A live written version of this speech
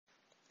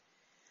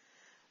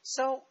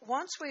So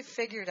once we've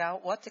figured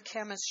out what the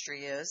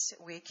chemistry is,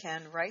 we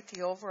can write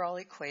the overall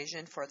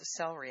equation for the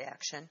cell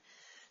reaction.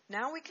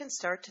 Now we can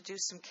start to do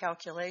some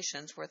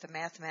calculations where the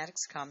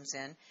mathematics comes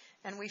in,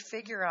 and we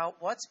figure out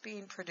what's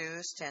being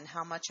produced and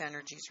how much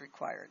energy is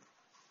required.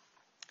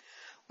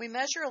 We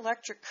measure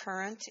electric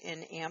current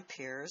in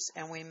amperes,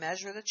 and we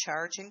measure the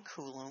charge in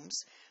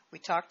coulombs. We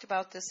talked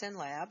about this in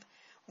lab.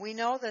 We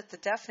know that the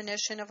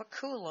definition of a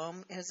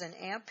coulomb is an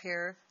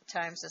ampere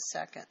times a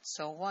second.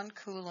 So 1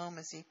 coulomb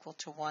is equal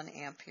to 1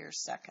 ampere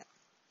second.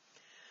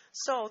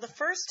 So the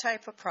first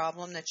type of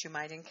problem that you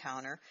might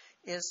encounter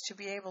is to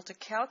be able to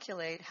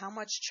calculate how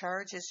much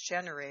charge is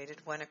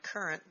generated when a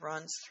current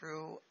runs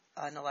through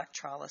an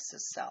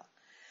electrolysis cell.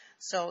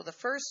 So the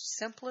first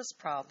simplest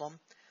problem,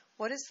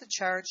 what is the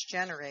charge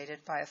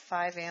generated by a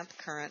 5 amp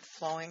current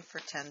flowing for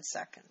 10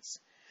 seconds?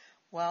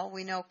 Well,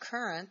 we know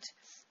the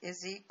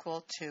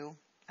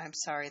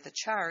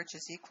charge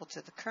is equal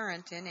to the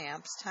current in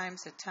amps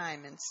times the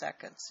time in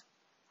seconds.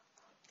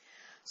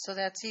 So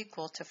that's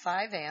equal to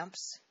 5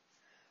 amps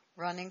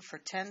running for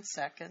 10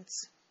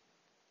 seconds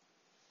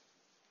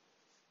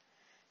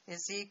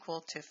is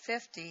equal to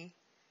 50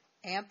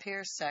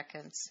 ampere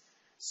seconds.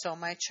 So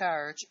my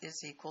charge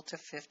is equal to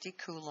 50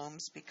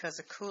 coulombs because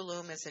a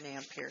coulomb is an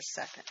ampere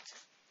second.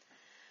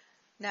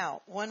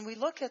 Now, when we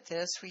look at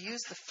this, we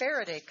use the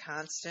Faraday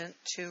constant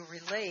to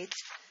relate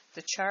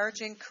the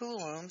charge in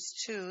coulombs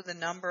to the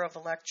number of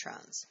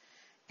electrons.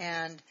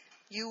 And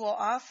you will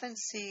often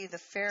see the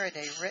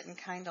Faraday written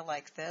kind of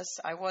like this.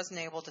 I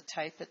wasn't able to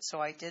type it,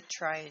 so I did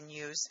try and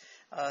use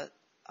a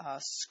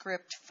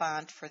script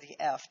font for the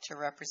F to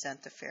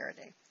represent the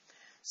Faraday.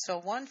 So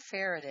 1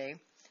 Faraday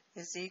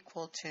is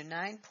equal to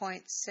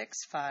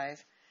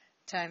 9.65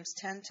 times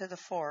 10 to the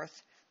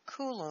 4th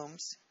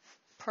coulombs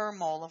per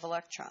mole of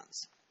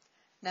electrons.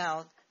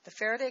 Now, the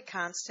Faraday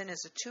constant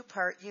is a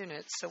 2-part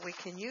unit, so we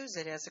can use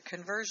it as a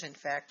conversion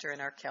factor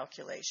in our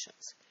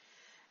calculations.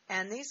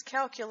 And these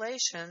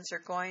calculations are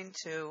going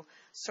to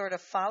sort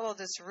of follow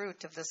this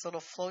route of this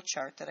little flow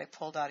chart that I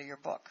pulled out of your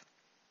book.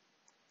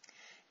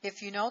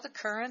 If you know the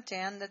current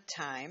and the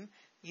time,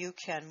 you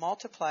can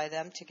multiply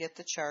them to get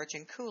the charge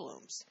in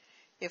coulombs.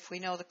 If we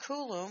know the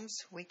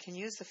coulombs, we can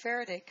use the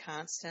Faraday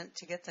constant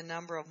to get the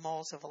number of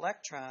moles of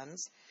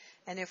electrons.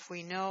 And if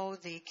we know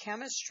the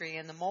chemistry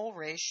and the mole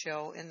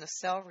ratio in the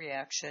cell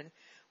reaction,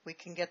 we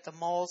can get the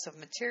moles of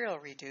material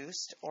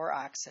reduced or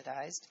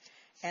oxidized.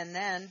 And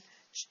then,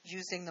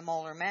 using the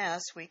molar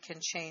mass, we can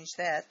change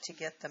that to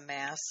get the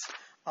mass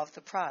of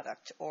the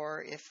product.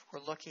 Or if we're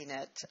looking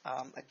at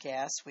a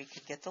gas, we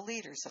could get the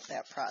liters of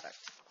that product.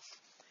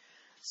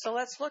 So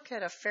let's look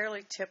at a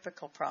fairly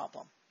typical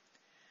problem.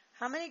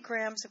 How many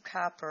grams of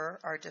copper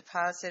are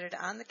deposited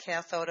on the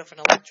cathode of an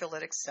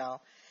electrolytic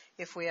cell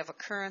if we have a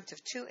current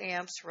of 2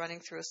 amps running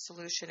through a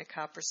solution of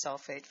copper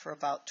sulfate for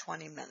about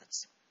 20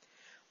 minutes?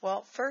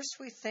 Well, first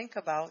we think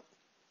about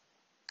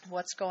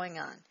what's going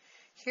on.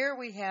 Here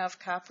we have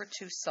copper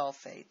 2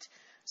 sulfate.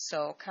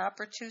 So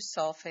copper 2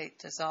 sulfate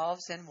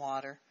dissolves in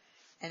water,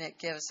 and it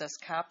gives us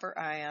copper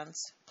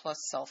ions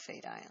plus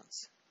sulfate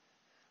ions.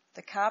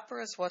 The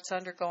copper is what's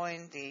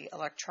undergoing the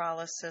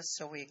electrolysis,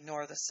 so we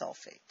ignore the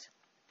sulfate.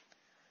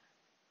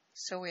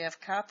 So we have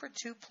copper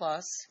 2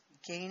 plus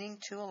gaining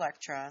 2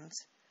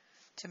 electrons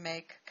to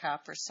make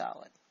copper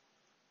solid.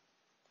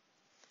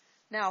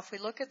 Now, if we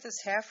look at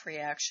this half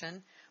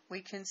reaction, we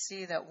can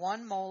see that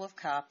 1 mole of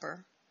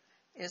copper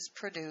is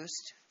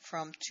produced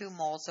from 2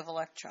 moles of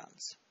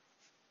electrons.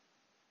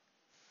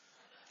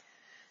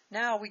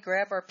 Now we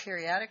grab our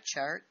periodic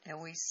chart and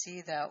we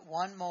see that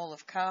 1 mole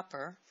of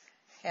copper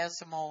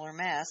has a molar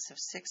mass of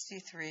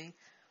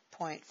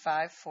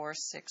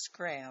 63.546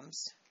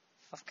 grams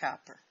of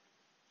copper.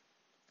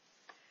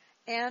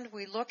 And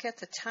we look at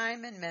the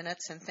time in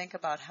minutes and think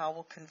about how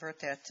we'll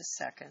convert that to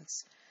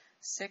seconds.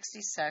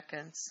 60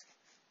 seconds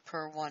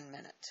per 1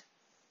 minute.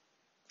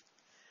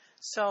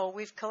 So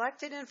we've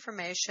collected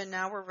information.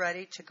 Now we're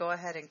ready to go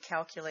ahead and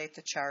calculate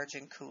the charge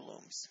in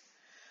coulombs.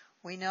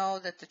 We know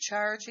that the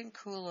charge in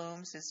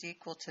coulombs is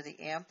equal to the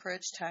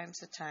amperage times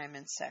the time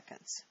in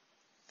seconds.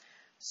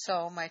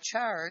 So my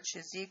charge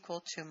is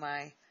equal to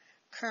my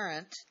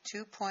current,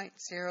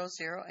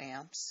 2.00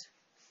 amps,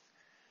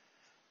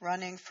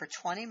 running for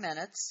 20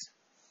 minutes,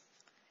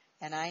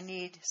 and I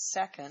need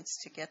seconds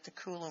to get the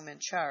coulomb in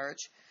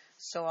charge,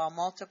 so I'll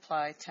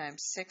multiply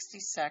times 60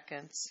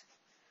 seconds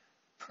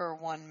per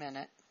 1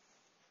 minute.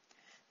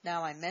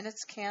 Now my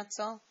minutes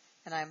cancel,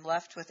 and I'm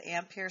left with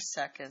ampere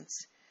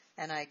seconds,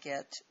 and I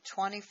get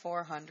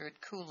 2,400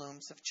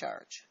 coulombs of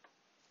charge.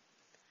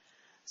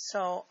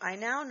 So I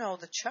now know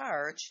the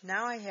charge.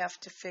 Now I have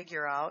to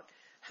figure out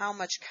how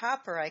much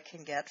copper I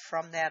can get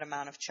from that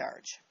amount of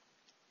charge.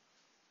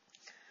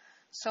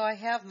 So I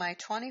have my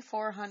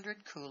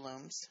 2,400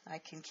 coulombs. I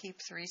can keep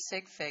 3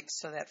 sig figs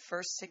so that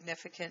first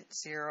significant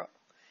zero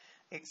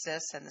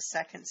exists and the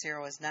second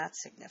zero is not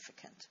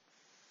significant.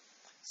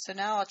 So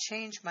now I'll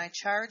change my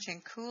charge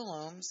in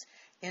coulombs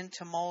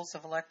into moles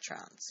of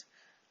electrons.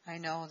 I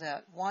know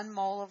that 1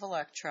 mole of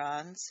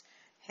electrons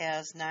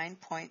has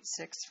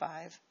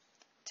 9.65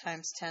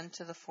 times 10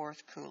 to the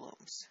 4th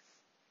coulombs.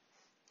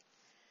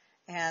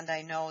 And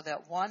I know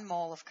that 1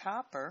 mole of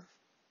copper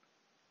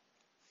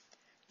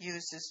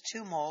uses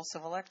 2 moles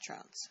of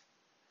electrons.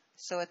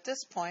 So at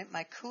this point,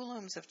 my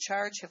coulombs of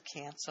charge have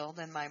canceled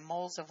and my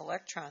moles of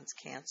electrons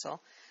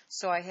cancel,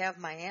 so I have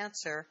my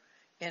answer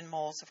in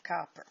moles of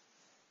copper.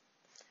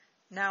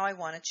 Now I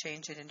want to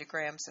change it into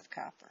grams of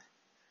copper.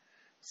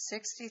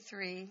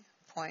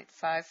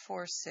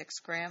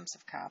 63.546 grams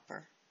of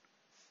copper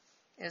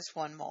is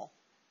 1 mole.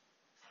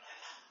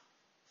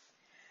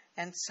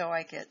 And so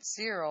I get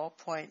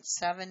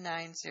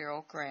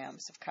 0.790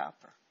 grams of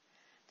copper.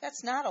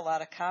 That's not a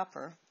lot of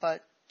copper,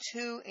 but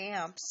 2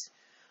 amps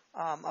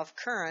of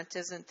current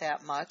isn't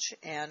that much,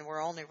 and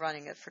we're only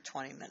running it for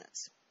 20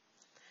 minutes.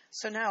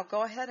 So now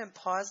go ahead and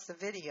pause the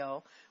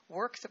video,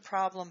 work the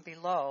problem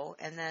below,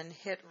 and then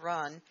hit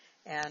run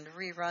and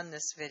rerun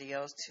this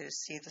video to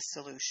see the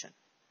solution.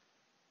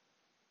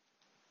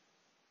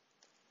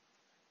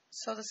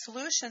 So the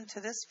solution to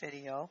this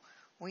video,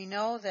 we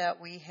know that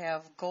we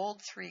have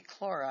gold 3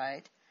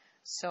 chloride,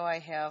 so I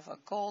have a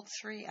gold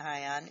 3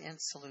 ion in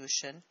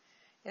solution.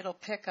 It'll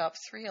pick up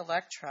 3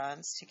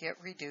 electrons to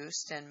get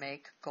reduced and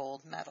make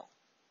gold metal.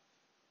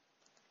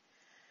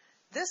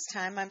 This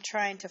time I'm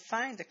trying to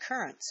find the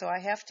current, so I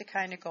have to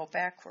kind of go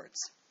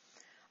backwards.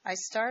 I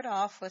start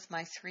off with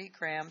my 3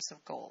 grams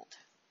of gold.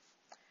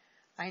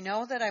 I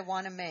know that I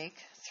want to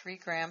make 3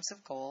 grams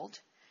of gold,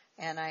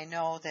 and I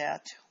know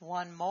that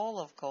 1 mole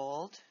of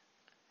gold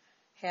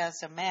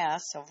has a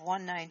mass of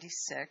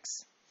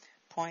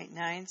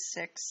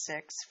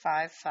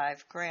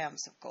 196.96655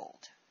 grams of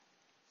gold.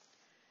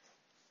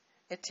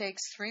 It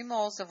takes 3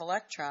 moles of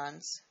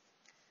electrons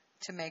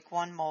to make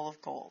 1 mole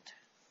of gold.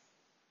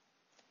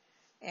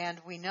 And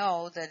we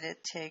know that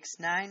it takes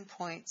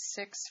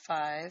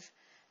 9.65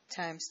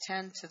 times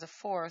 10 to the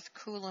 4th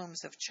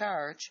coulombs of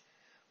charge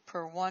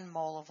per 1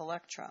 mole of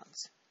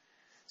electrons.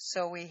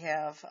 So we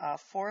have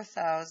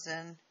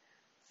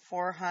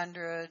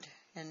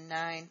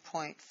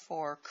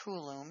 4,409.4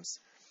 coulombs.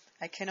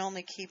 I can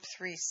only keep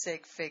 3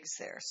 sig figs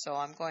there, so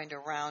I'm going to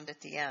round at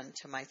the end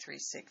to my 3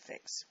 sig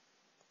figs.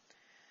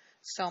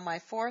 So my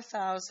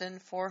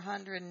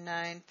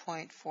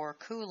 4,409.4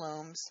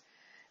 coulombs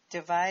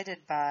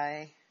divided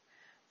by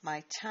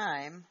my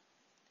time,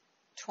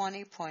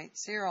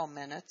 20.0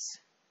 minutes.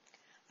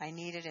 I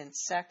need it in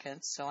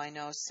seconds, so I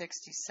know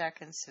 60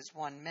 seconds is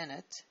 1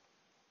 minute.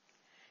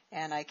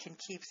 And I can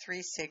keep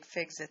 3 sig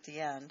figs at the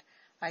end.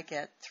 I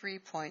get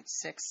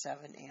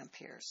 3.67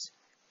 amperes.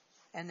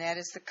 And that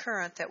is the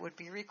current that would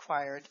be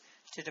required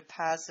to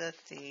deposit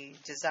the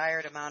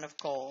desired amount of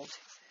gold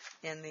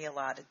in the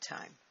allotted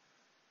time.